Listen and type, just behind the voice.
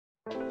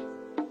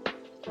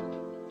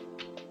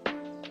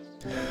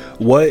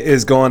What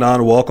is going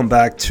on? Welcome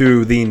back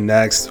to the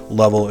Next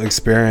Level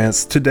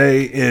Experience.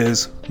 Today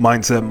is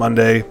Mindset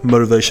Monday,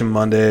 Motivation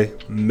Monday,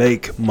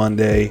 Make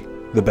Monday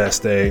the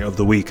best day of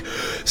the week.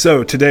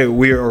 So today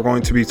we are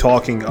going to be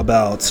talking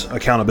about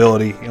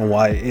accountability and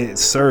why it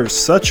serves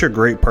such a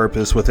great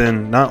purpose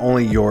within not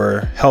only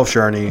your health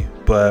journey,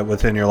 but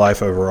within your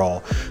life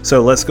overall.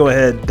 So let's go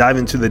ahead, dive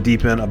into the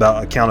deep end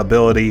about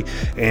accountability,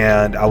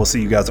 and I will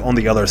see you guys on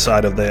the other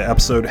side of the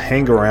episode.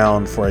 Hang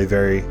around for a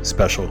very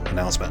special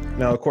announcement.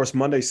 Now, of course,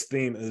 Monday's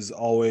theme is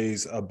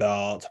always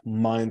about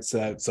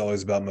mindset. It's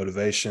always about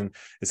motivation.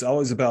 It's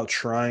always about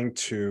trying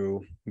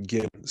to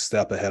get a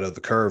step ahead of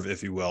the curve,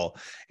 if you will.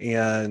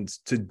 And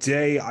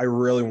today I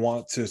really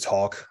want to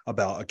talk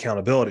about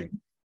accountability.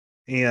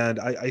 And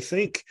I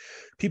think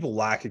people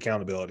lack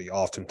accountability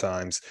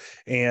oftentimes.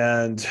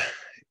 And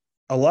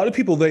a lot of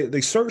people,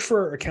 they search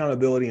for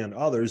accountability in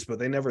others, but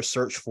they never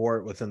search for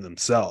it within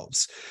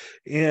themselves.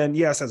 And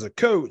yes, as a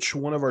coach,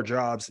 one of our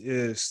jobs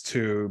is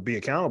to be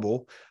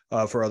accountable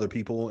for other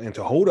people and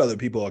to hold other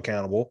people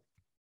accountable.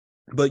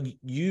 But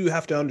you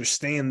have to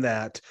understand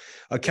that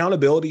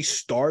accountability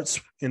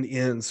starts and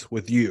ends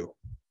with you.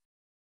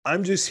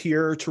 I'm just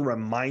here to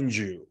remind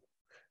you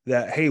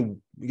that, hey,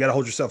 you got to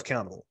hold yourself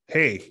accountable.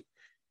 Hey,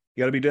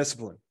 you got to be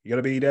disciplined. You got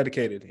to be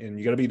dedicated, and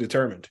you got to be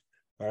determined.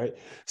 All right.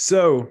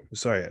 So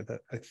sorry,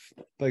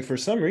 like for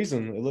some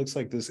reason, it looks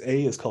like this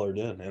A is colored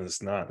in, and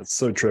it's not. It's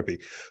so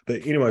trippy.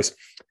 But anyways,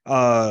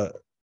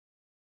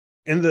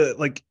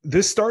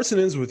 this starts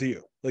and ends with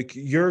you. Like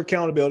your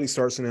accountability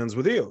starts and ends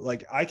with you.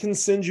 Like I can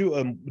send you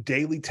a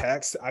daily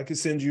text. I could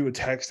send you a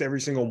text every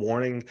single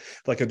morning,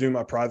 like I do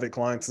my private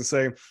clients, and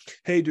say,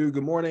 hey, dude,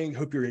 good morning.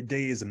 Hope your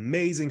day is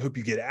amazing. Hope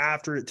you get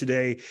after it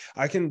today.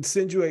 I can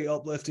send you a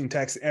uplifting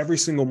text every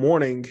single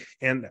morning.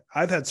 And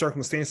I've had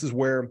circumstances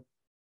where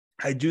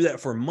I do that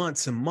for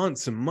months and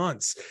months and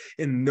months,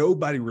 and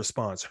nobody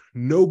responds.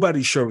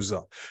 Nobody shows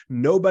up.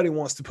 Nobody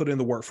wants to put in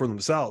the work for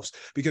themselves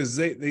because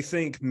they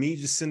think me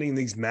just sending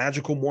these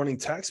magical morning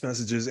text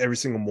messages every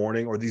single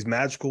morning or these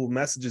magical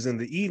messages in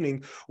the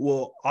evening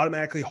will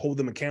automatically hold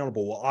them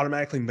accountable, will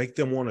automatically make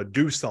them want to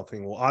do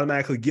something, will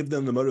automatically give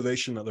them the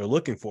motivation that they're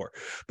looking for.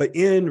 But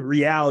in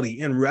reality,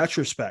 in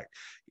retrospect,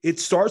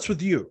 it starts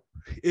with you.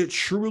 It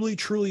truly,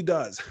 truly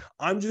does.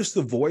 I'm just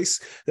the voice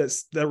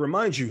that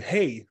reminds you,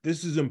 hey,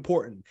 this is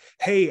important.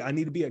 Hey, I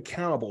need to be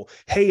accountable.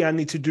 Hey, I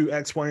need to do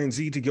X, Y, and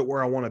Z to get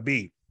where I want to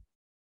be.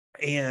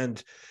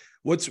 And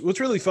what's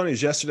really funny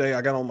is yesterday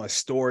I got on my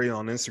story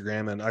on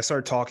Instagram and I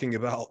started talking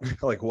about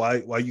like why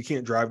you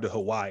can't drive to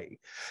Hawaii.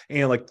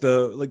 And like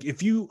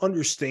if you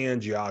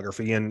understand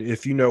geography and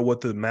if you know what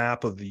the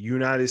map of the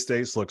United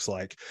States looks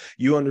like,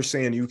 you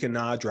understand you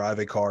cannot drive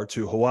a car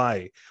to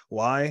Hawaii.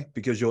 Why?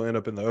 Because you'll end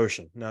up in the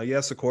ocean. Now,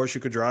 yes, of course you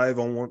could drive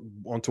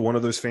onto one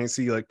of those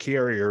fancy like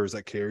carriers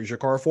that carries your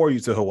car for you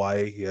to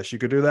Hawaii. Yes, you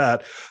could do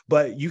that,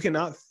 but you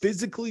cannot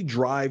physically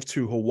drive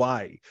to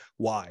Hawaii.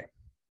 Why?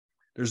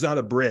 There's not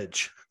a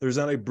bridge. There's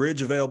not a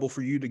bridge available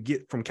for you to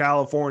get from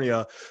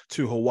California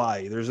to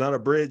Hawaii. There's not a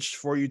bridge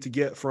for you to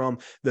get from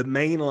the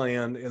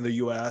mainland in the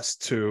U.S.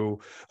 to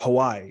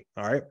Hawaii.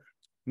 All right.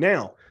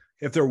 Now,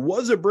 if there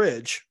was a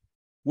bridge,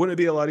 wouldn't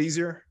it be a lot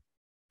easier?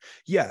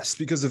 Yes,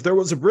 because if there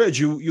was a bridge,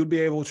 you'd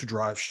be able to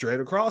drive straight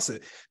across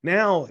it.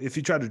 Now, if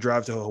you try to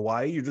drive to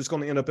Hawaii, you're just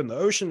going to end up in the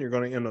ocean. You're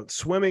going to end up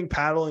swimming,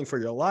 paddling for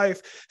your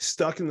life,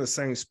 stuck in the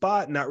same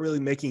spot, not really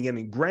making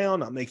any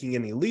ground, not making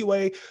any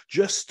leeway,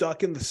 just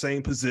stuck in the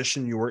same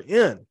position you were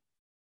in.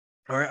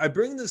 All right, I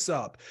bring this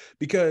up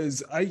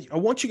because I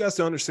want you guys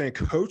to understand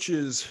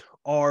coaches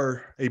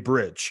are a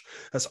bridge.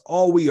 That's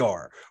all we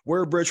are.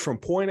 We're a bridge from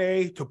point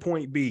A to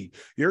point B.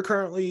 You're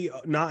currently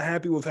not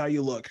happy with how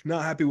you look,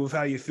 not happy with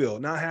how you feel,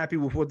 not happy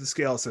with what the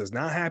scale says,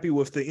 not happy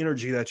with the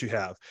energy that you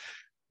have.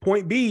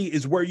 Point B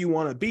is where you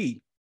want to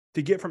be.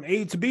 To get from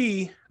A to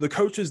B, the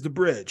coach is the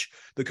bridge.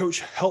 The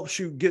coach helps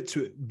you get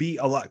to B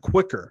a lot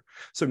quicker.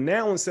 So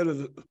now instead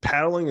of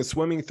paddling and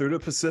swimming through the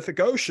Pacific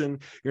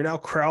Ocean, you're now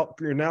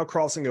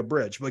crossing a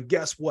bridge. But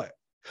guess what?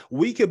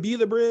 We could be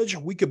the bridge,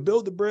 we could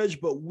build the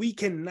bridge, but we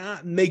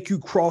cannot make you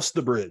cross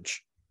the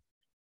bridge.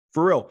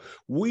 For real,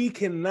 we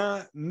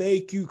cannot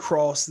make you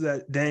cross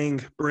that dang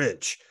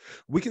bridge.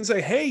 We can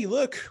say, hey,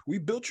 look, we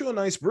built you a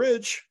nice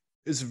bridge.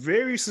 It's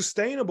very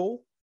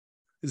sustainable.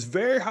 It's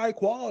very high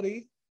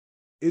quality.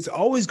 It's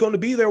always going to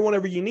be there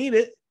whenever you need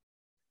it.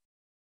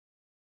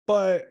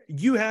 But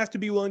you have to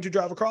be willing to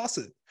drive across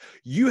it.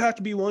 You have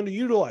to be willing to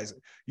utilize it.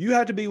 You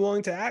have to be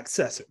willing to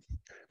access it.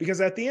 Because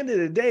at the end of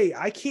the day,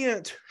 I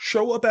can't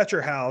show up at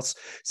your house,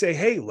 say,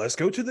 hey, let's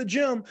go to the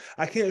gym.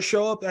 I can't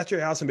show up at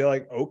your house and be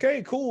like,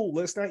 okay, cool.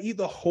 Let's not eat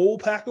the whole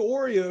pack of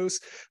Oreos.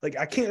 Like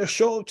I can't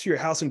show up to your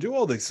house and do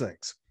all these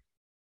things.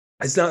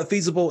 It's not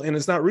feasible and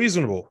it's not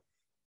reasonable.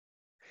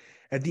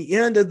 At the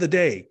end of the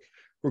day,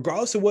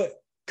 regardless of what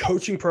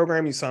coaching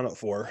program you sign up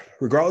for,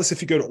 regardless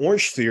if you go to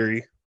Orange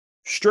Theory,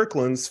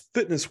 Strickland's,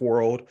 Fitness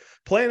World,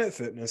 Planet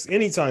Fitness,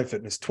 Anytime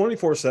Fitness,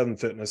 24/7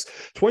 Fitness,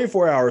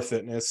 24-hour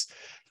fitness,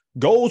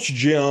 Gold's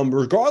Gym,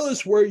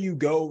 regardless where you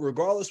go,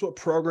 regardless what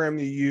program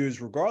you use,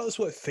 regardless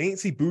what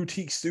fancy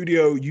boutique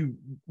studio you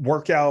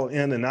work out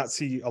in and not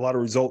see a lot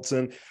of results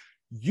in,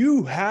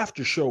 you have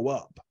to show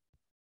up.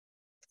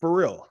 For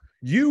real.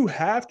 You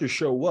have to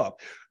show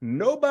up.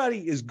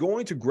 Nobody is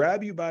going to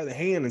grab you by the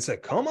hand and say,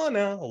 come on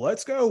now,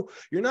 let's go.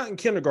 You're not in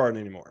kindergarten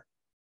anymore.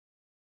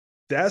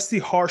 That's the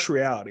harsh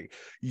reality.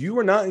 You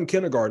are not in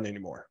kindergarten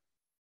anymore.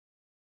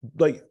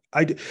 Like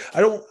I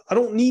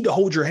don't need to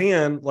hold your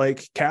hand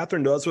like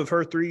Catherine does with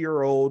her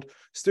 3-year-old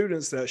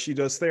students that she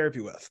does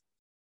therapy with.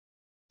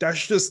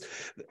 That's just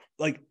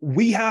like,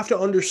 we have to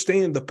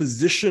understand the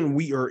position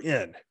we are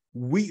in.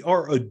 We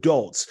are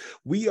adults.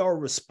 We are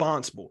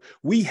responsible.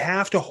 We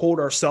have to hold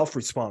ourselves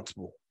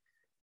responsible.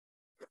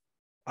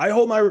 I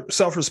hold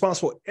myself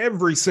responsible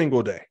every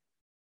single day.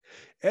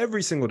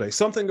 Every single day.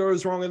 Something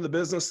goes wrong in the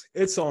business,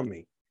 it's on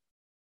me.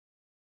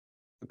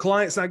 The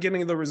client's not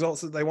getting the results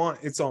that they want,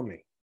 it's on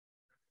me.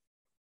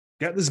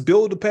 Got this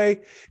bill to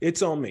pay,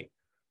 it's on me.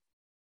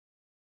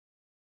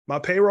 My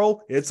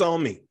payroll, it's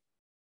on me.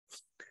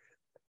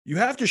 You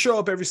have to show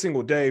up every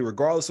single day,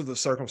 regardless of the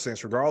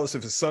circumstance, regardless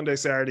if it's Sunday,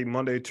 Saturday,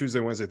 Monday,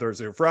 Tuesday, Wednesday,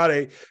 Thursday, or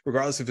Friday,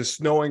 regardless if it's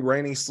snowing,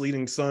 raining,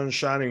 sleeting, sun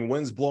shining,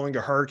 winds blowing,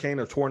 a hurricane,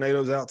 or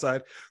tornadoes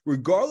outside,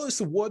 regardless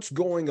of what's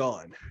going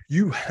on,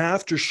 you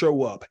have to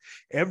show up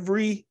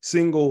every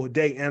single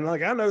day. And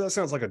like, I know that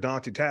sounds like a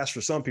daunting task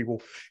for some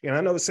people, and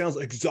I know it sounds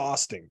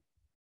exhausting.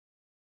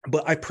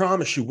 But I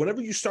promise you,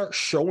 whenever you start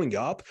showing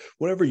up,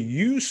 whenever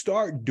you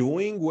start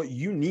doing what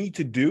you need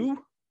to do,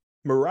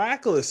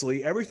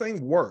 miraculously,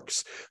 everything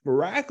works.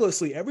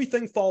 Miraculously,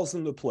 everything falls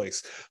into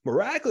place.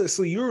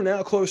 Miraculously, you're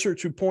now closer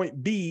to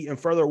point B and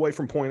further away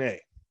from point A.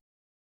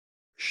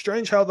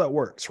 Strange how that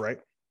works, right?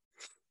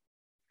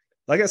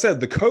 Like I said,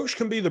 the coach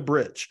can be the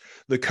bridge.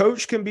 The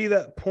coach can be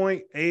that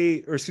point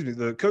A, or excuse me,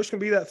 the coach can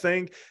be that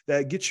thing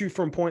that gets you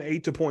from point A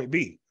to point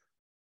B.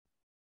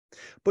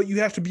 But you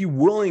have to be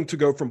willing to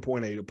go from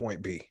point A to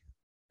point B.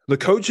 The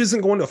coach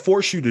isn't going to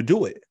force you to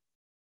do it.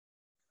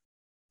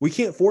 We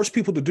can't force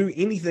people to do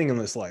anything in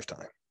this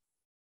lifetime,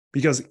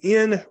 because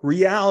in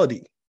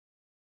reality,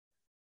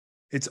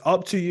 it's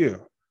up to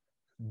you.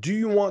 Do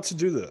you want to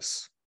do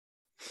this?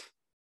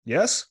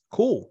 Yes?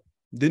 Cool.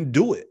 Then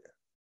do it.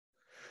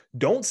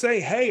 Don't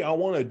say, hey, I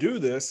want to do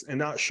this and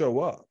not show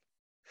up.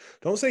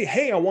 Don't say,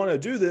 hey, I want to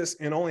do this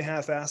and only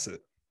half-ass it.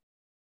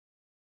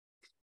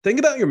 Think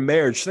about your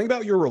marriage. Think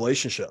about your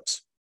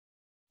relationships.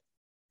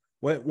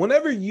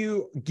 Whenever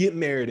you get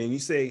married and you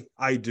say,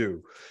 I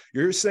do,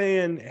 you're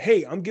saying,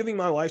 hey, I'm giving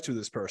my life to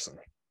this person.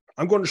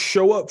 I'm going to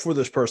show up for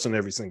this person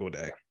every single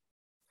day.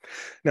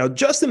 Now,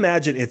 just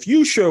imagine if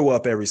you show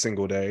up every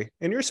single day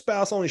and your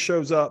spouse only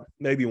shows up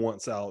maybe one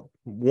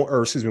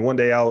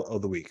day out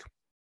of the week.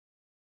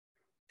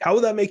 How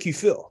would that make you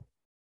feel?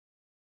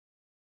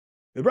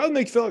 It'd probably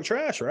make you feel like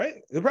trash, right?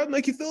 It'd probably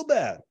make you feel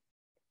bad.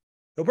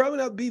 It'll probably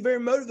not be very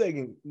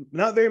motivating,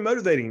 not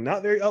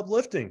very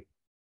uplifting.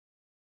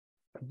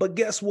 But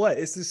guess what?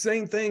 It's the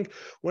same thing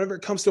whenever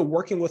it comes to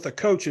working with a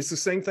coach. It's the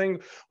same thing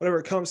whenever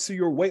it comes to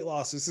your weight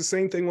loss. It's the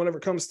same thing whenever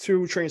it comes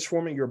to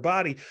transforming your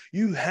body.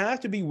 You have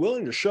to be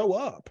willing to show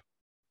up.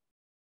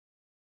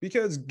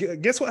 Because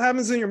guess what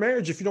happens in your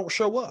marriage if you don't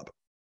show up?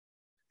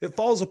 It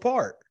falls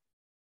apart.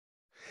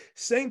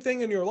 Same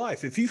thing in your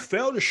life. If you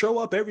fail to show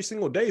up every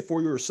single day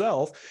for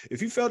yourself,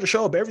 if you fail to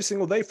show up every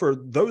single day for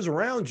those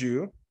around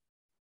you,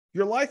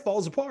 your life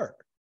falls apart.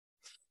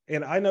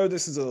 And I know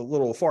this is a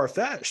little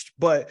far-fetched,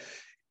 but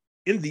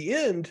in the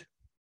end,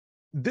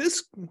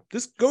 this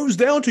goes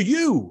down to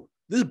you.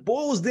 This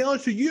boils down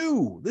to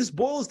you. This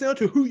boils down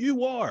to who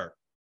you are.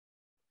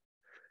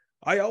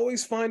 I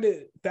always find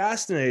it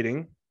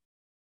fascinating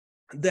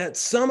that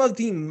some of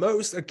the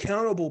most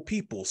accountable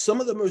people, some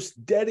of the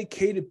most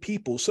dedicated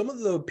people, some of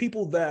the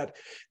people that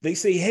they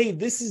say, hey,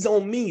 this is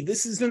on me.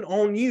 This isn't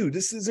on you.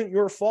 This isn't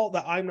your fault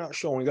that I'm not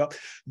showing up.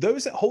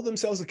 Those that hold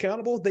themselves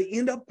accountable, they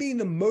end up being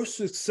the most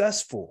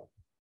successful.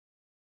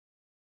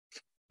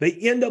 They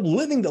end up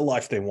living the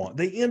life they want.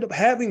 They end up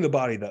having the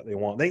body that they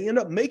want. They end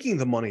up making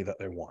the money that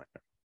they want.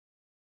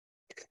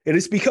 It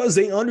is because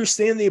they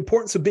understand the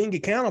importance of being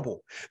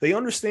accountable. They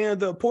understand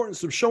the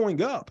importance of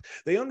showing up.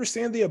 They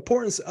understand the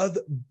importance of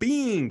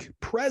being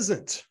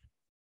present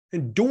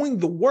and doing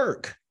the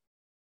work.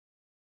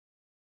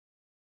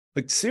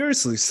 Like,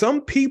 seriously,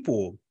 some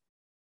people,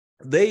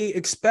 they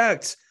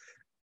expect,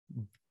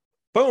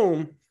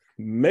 boom,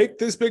 make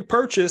this big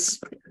purchase.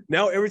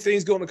 Now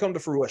everything's going to come to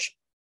fruition.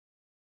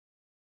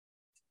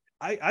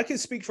 I can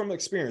speak from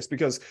experience,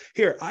 because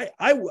here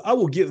I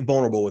will get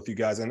vulnerable with you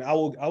guys, and I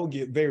will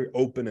get very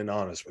open and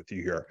honest with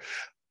you here.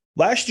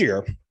 Last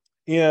year,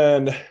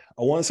 and I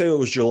want to say it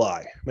was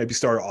July, maybe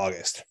start of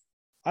August,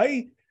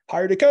 I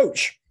hired a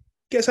coach.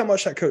 Guess how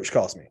much that coach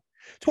cost me?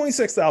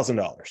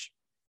 $26,000.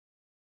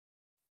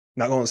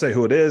 Not going to say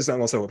who it is, not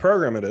going to say what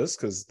program it is,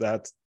 because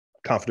that's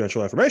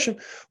confidential information,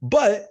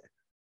 but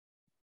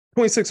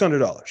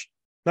 $2,600.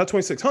 Not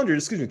 2,600,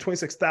 excuse me,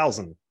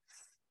 26,000.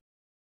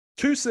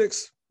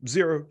 26,000.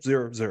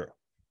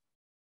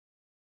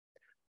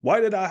 Why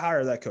did I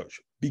hire that coach?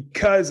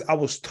 because I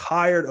was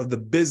tired of the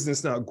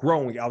business not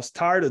growing. I was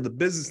tired of the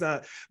business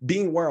not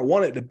being where I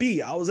wanted it to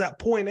be. I was at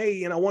point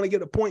A and I want to get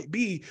to point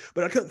B,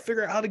 but I couldn't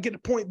figure out how to get to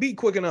point B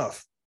quick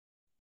enough.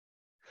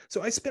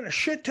 So I spent a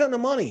shit ton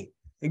of money.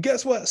 And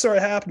guess what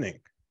started happening?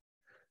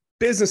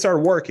 Business started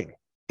working.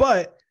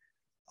 But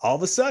all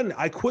of a sudden,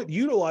 I quit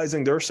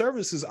utilizing their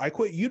services. I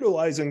quit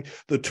utilizing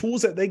the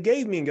tools that they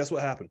gave me. And guess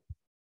what happened?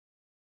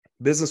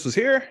 Business was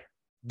here.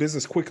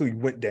 Business quickly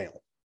went down.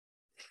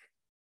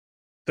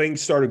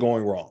 Things started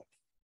going wrong.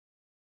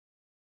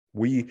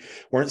 We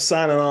weren't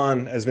signing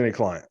on as many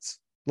clients.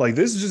 Like,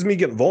 this is just me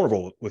getting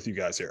vulnerable with you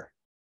guys here.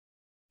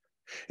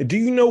 And do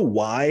you know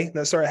why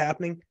that started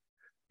happening?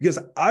 Because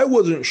I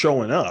wasn't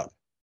showing up.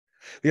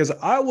 Because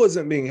I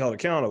wasn't being held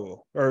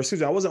accountable, or excuse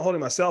me, I wasn't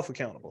holding myself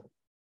accountable.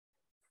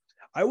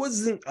 I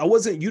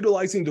wasn't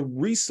utilizing the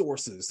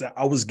resources that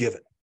I was given.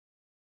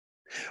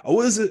 I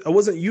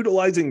wasn't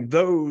utilizing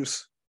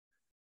those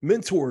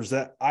mentors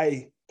that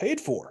I paid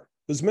for,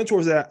 those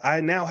mentors that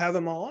I now have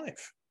in my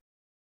life.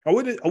 I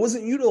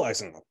wasn't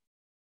utilizing them.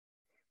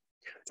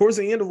 Towards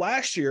the end of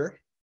last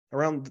year,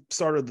 around the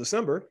start of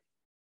December,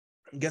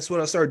 guess what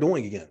I started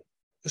doing again?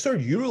 I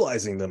started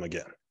utilizing them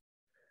again.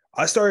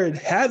 I started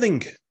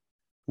having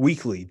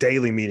weekly,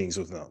 daily meetings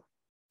with them.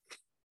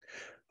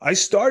 I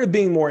started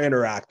being more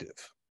interactive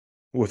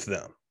with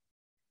them.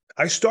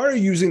 I started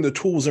using the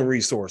tools and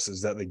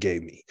resources that they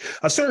gave me.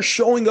 I started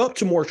showing up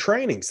to more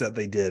trainings that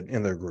they did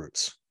in their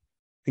groups.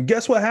 And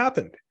guess what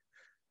happened?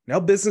 Now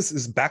business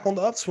is back on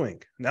the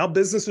upswing. Now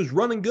business is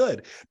running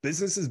good.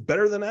 Business is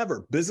better than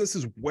ever. Business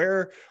is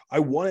where I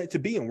want it to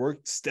be, and we're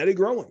steady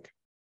growing.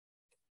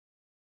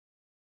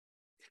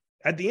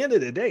 At the end of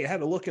the day, I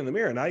had to look in the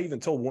mirror, and I even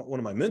told one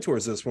of my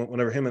mentors this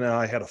whenever him and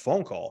I had a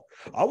phone call.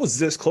 I was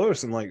this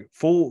close, and like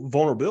full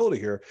vulnerability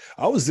here,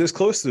 I was this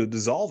close to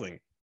dissolving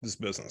this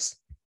business.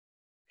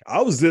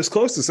 I was this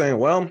close to saying,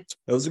 well,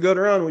 it was a good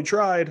run. We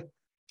tried.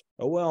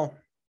 Oh, well.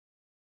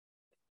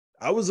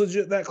 I was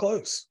legit that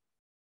close.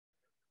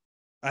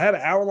 I had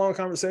an hour-long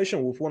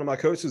conversation with one of my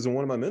coaches and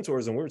one of my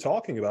mentors, and we were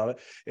talking about it.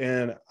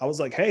 And I was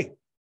like, hey,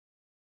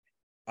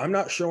 I'm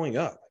not showing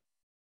up.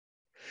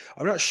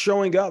 I'm not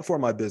showing up for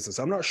my business.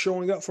 I'm not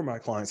showing up for my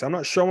clients. I'm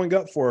not showing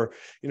up for,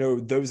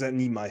 those that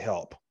need my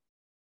help.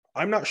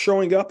 I'm not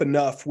showing up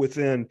enough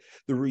within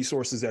the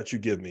resources that you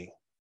give me.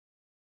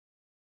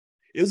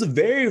 It was a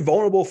very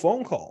vulnerable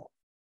phone call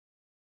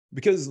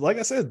because, like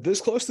I said,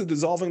 this close to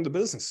dissolving the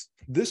business,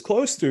 this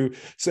close to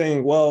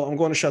saying, well, I'm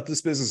going to shut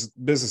this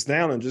business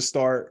down and just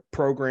start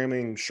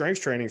programming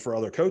strength training for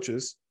other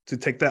coaches to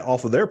take that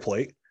off of their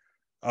plate.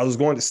 I was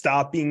going to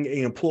stop being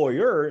an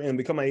employer and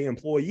become an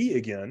employee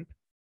again.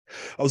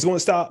 I was going to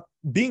stop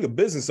being a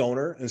business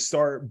owner and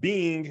start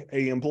being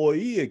an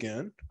employee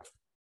again.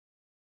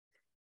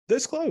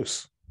 This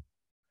close.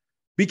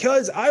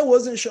 Because I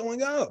wasn't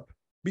showing up.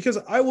 Because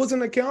I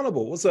wasn't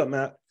accountable. What's up,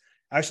 Matt?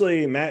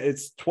 Actually, Matt,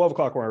 it's 12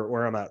 o'clock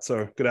where I'm at.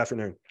 So good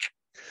afternoon.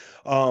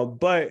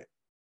 But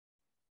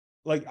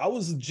like, I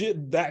was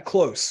legit that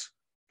close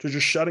to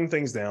just shutting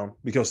things down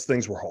because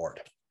things were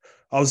hard.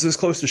 I was this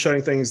close to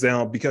shutting things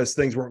down because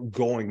things weren't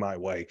going my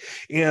way.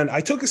 And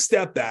I took a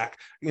step back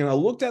and I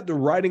looked at the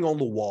writing on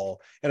the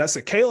wall and I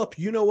said, Caleb,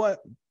 you know what?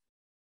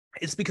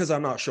 It's because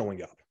I'm not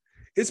showing up.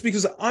 It's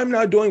because I'm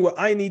not doing what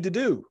I need to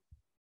do.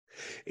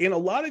 And a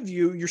lot of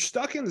you're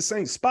stuck in the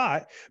same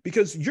spot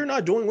because you're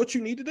not doing what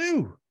you need to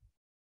do.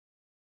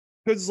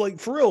 Because, like,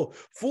 for real,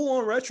 full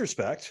on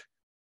retrospect,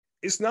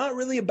 it's not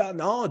really about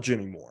knowledge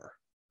anymore.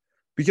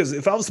 Because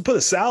if I was to put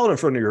a salad in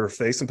front of your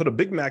face and put a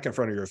Big Mac in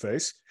front of your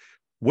face,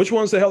 which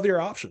one's the healthier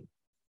option?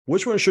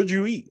 Which one should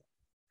you eat?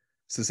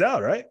 It's the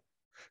salad, right?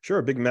 Sure,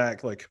 a Big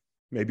Mac, like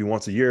maybe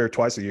once a year,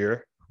 twice a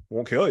year,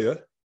 won't kill you.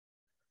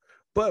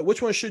 But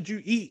which one should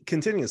you eat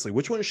continuously?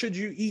 Which one should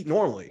you eat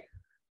normally?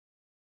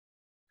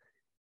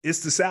 It's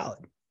the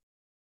salad.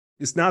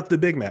 It's not the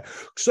Big Mac.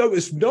 So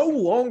it's no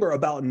longer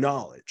about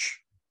knowledge.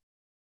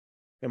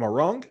 Am I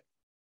wrong?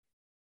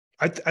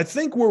 I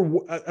think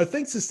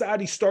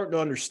society's starting to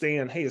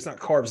understand, hey, it's not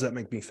carbs that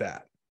make me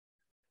fat.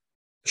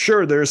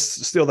 Sure, there's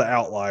still the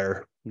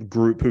outlier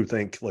group who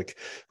think like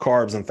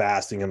carbs and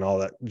fasting and all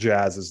that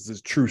jazz is the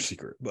true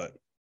secret. But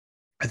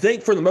I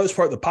think for the most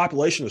part, the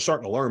population is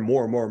starting to learn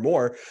more and more and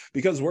more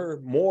because we're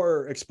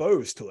more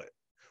exposed to it.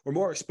 We're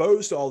more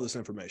exposed to all this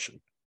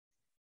information.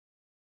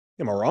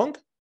 Am I wrong?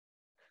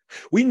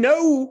 We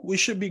know we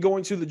should be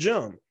going to the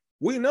gym.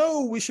 We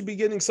know we should be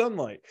getting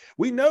sunlight.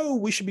 We know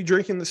we should be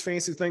drinking this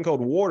fancy thing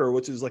called water,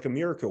 which is like a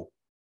miracle.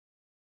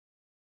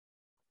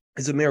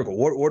 It's a miracle.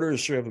 Water is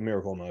straight up a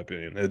miracle, in my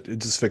opinion. It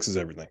just fixes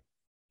everything.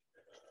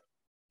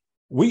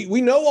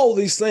 We know all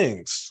these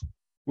things.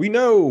 We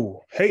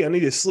know, hey, I need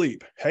to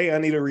sleep. Hey, I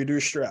need to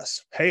reduce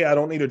stress. Hey, I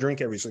don't need to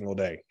drink every single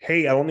day.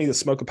 Hey, I don't need to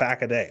smoke a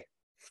pack a day.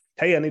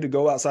 Hey, I need to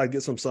go outside,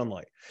 get some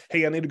sunlight.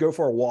 Hey, I need to go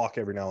for a walk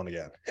every now and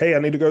again. Hey, I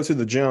need to go to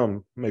the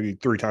gym maybe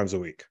 3 times a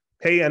week.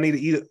 Hey, I need to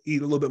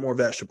eat a little bit more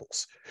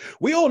vegetables.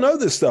 We all know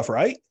this stuff,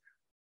 right?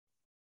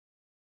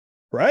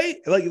 Right?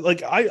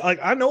 Like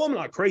I know I'm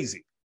not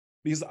crazy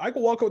because I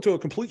can walk up to a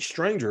complete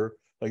stranger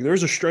Like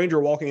there's a stranger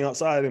walking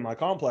outside in my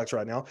complex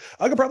right now.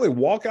 I could probably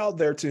walk out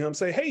there to him,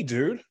 say, hey,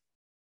 dude,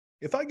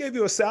 if I gave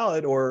you a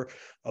salad or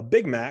a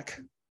Big Mac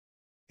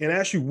and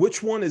asked you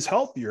which one is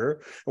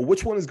healthier and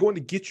which one is going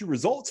to get you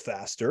results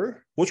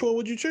faster, which one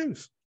would you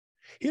choose?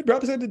 He'd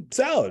probably say the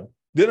salad.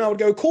 Then I would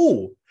go,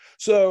 cool.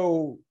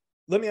 So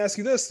let me ask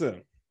you this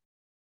then.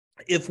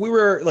 If we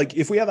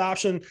have the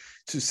option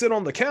to sit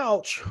on the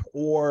couch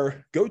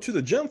or go to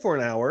the gym for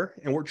an hour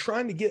and we're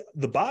trying to get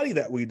the body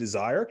that we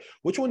desire,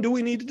 which one do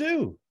we need to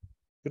do?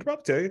 I'd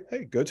probably tell you,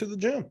 hey, go to the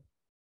gym.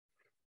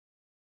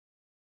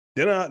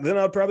 Then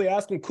I'd probably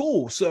ask him,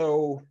 cool.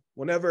 So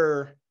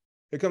whenever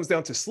it comes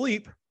down to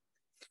sleep,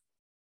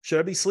 should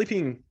I be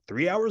sleeping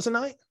 3 hours a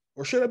night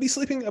or should I be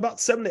sleeping about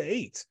 7 to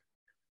 8?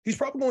 He's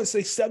probably going to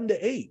say 7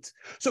 to 8.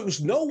 So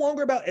it's no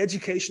longer about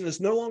education. It's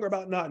no longer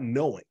about not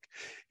knowing.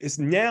 It's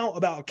now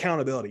about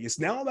accountability. It's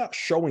now about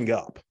showing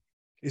up.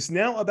 It's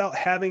now about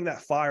having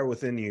that fire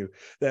within you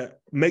that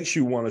makes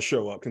you want to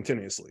show up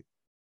continuously.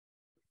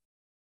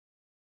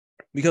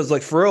 Because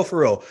like for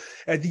real,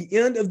 at the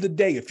end of the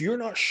day, if you're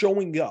not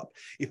showing up,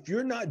 if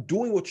you're not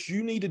doing what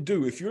you need to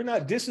do, if you're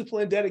not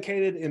disciplined,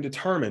 dedicated, and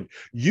determined,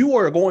 you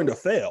are going to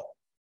fail.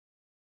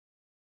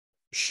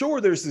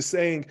 Sure, there's this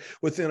saying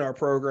within our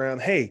program,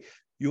 hey,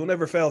 you'll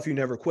never fail if you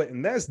never quit.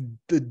 And that's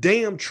the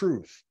damn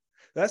truth.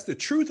 That's the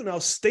truth, and I'll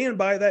stand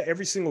by that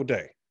every single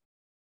day.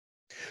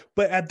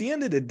 But at the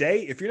end of the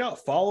day, if you're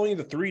not following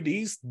the 3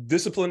 Ds,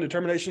 discipline,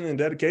 determination, and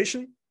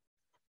dedication,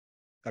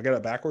 I got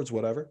it backwards,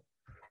 whatever.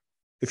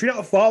 If you're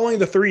not following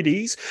the 3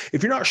 Ds,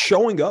 if you're not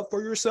showing up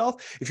for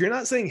yourself, if you're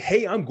not saying,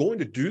 hey, I'm going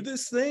to do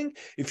this thing,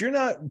 if you're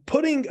not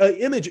putting an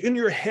image in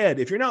your head,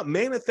 if you're not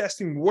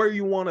manifesting where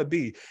you want to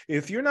be,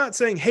 if you're not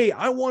saying, hey,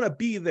 I want to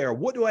be there,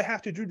 what do I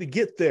have to do to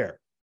get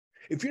there?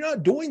 If you're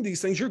not doing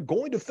these things, you're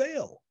going to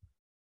fail.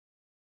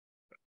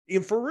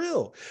 And for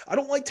real, I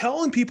don't like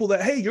telling people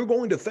that, hey, you're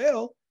going to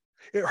fail.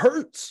 It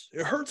hurts.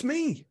 It hurts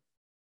me.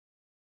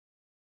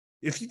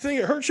 If you think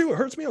it hurts you, it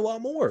hurts me a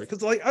lot more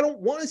because I don't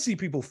want to see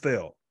people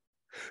fail.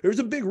 There's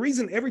a big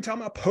reason every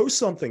time I post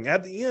something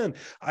at the end,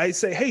 I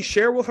say, hey,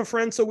 share with a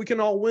friend so we can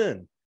all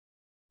win.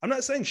 I'm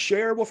not saying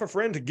share with a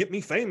friend to get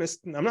me famous.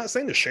 I'm not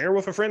saying to share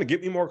with a friend to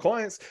get me more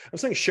clients. I'm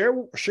saying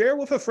share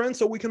with a friend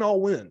so we can all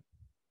win.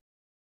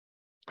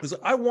 Because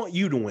I want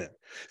you to win.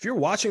 If you're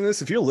watching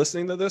this, if you're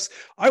listening to this,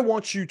 I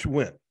want you to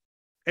win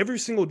every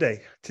single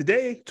day.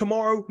 Today,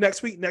 tomorrow,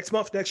 next week, next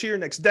month, next year,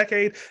 next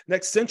decade,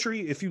 next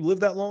century, if you live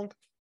that long.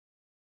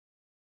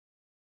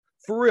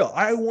 For real,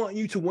 I want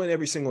you to win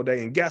every single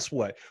day. And guess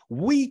what?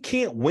 We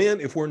can't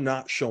win if we're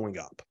not showing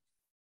up.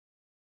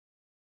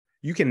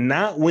 You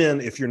cannot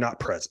win if you're not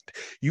present.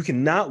 You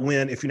cannot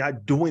win if you're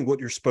not doing what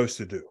you're supposed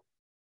to do.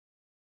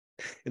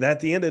 And at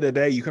the end of the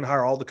day, you can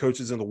hire all the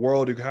coaches in the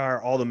world. You can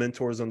hire all the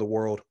mentors in the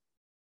world.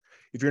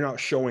 If you're not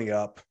showing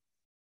up,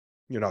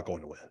 you're not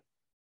going to win.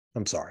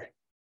 I'm sorry.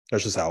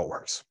 That's just how it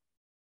works.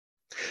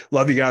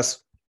 Love you guys.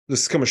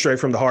 This is coming straight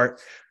from the heart.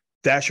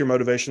 That's your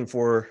motivation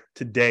for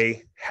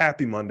today.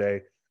 Happy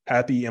Monday.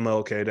 Happy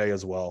MLK Day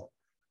as well.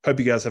 Hope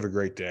you guys have a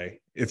great day.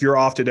 If you're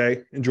off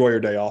today, enjoy your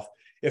day off.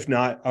 If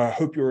not, I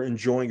hope you're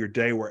enjoying your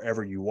day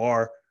wherever you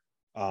are.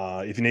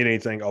 If you need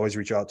anything, always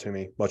reach out to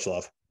me. Much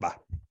love. Bye.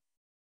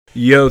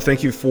 Yo,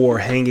 thank you for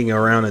hanging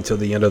around until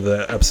the end of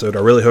the episode.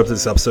 I really hope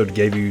this episode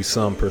gave you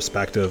some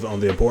perspective on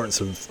the importance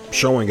of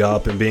showing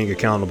up and being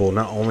accountable,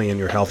 not only in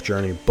your health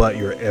journey, but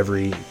your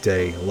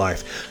everyday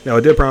life. Now, I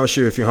did promise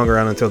you if you hung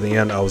around until the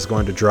end, I was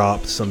going to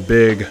drop some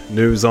big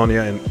news on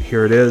you, and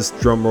here it is.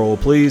 Drum roll,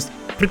 please.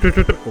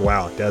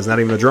 Wow, that's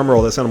not even a drum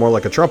roll. That sounded more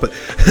like a trumpet.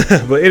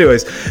 But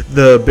anyways,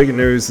 the big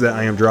news that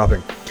I am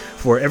dropping.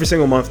 For every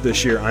single month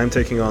this year, I'm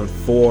taking on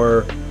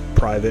 4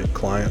 private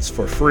clients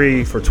for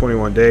free for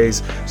 21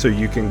 days so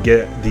you can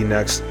get the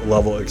next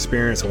level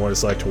experience and what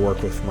it's like to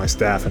work with my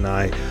staff and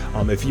I.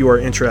 If you are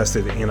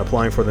interested in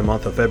applying for the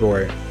month of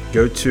February,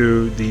 go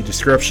to the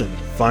description,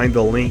 find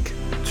the link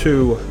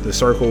to the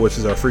Circle, which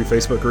is our free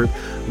Facebook group,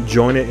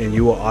 join it, and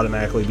you will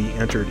automatically be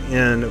entered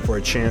in for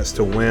a chance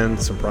to win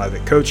some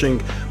private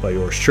coaching by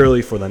yours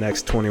truly for the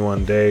next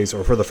 21 days,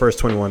 or for the first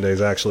 21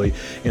 days actually,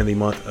 in the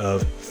month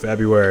of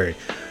February.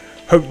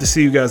 Hope to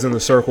see you guys in the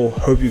Circle.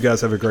 Hope you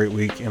guys have a great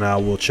week, and I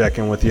will check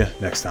in with you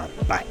next time.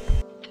 Bye.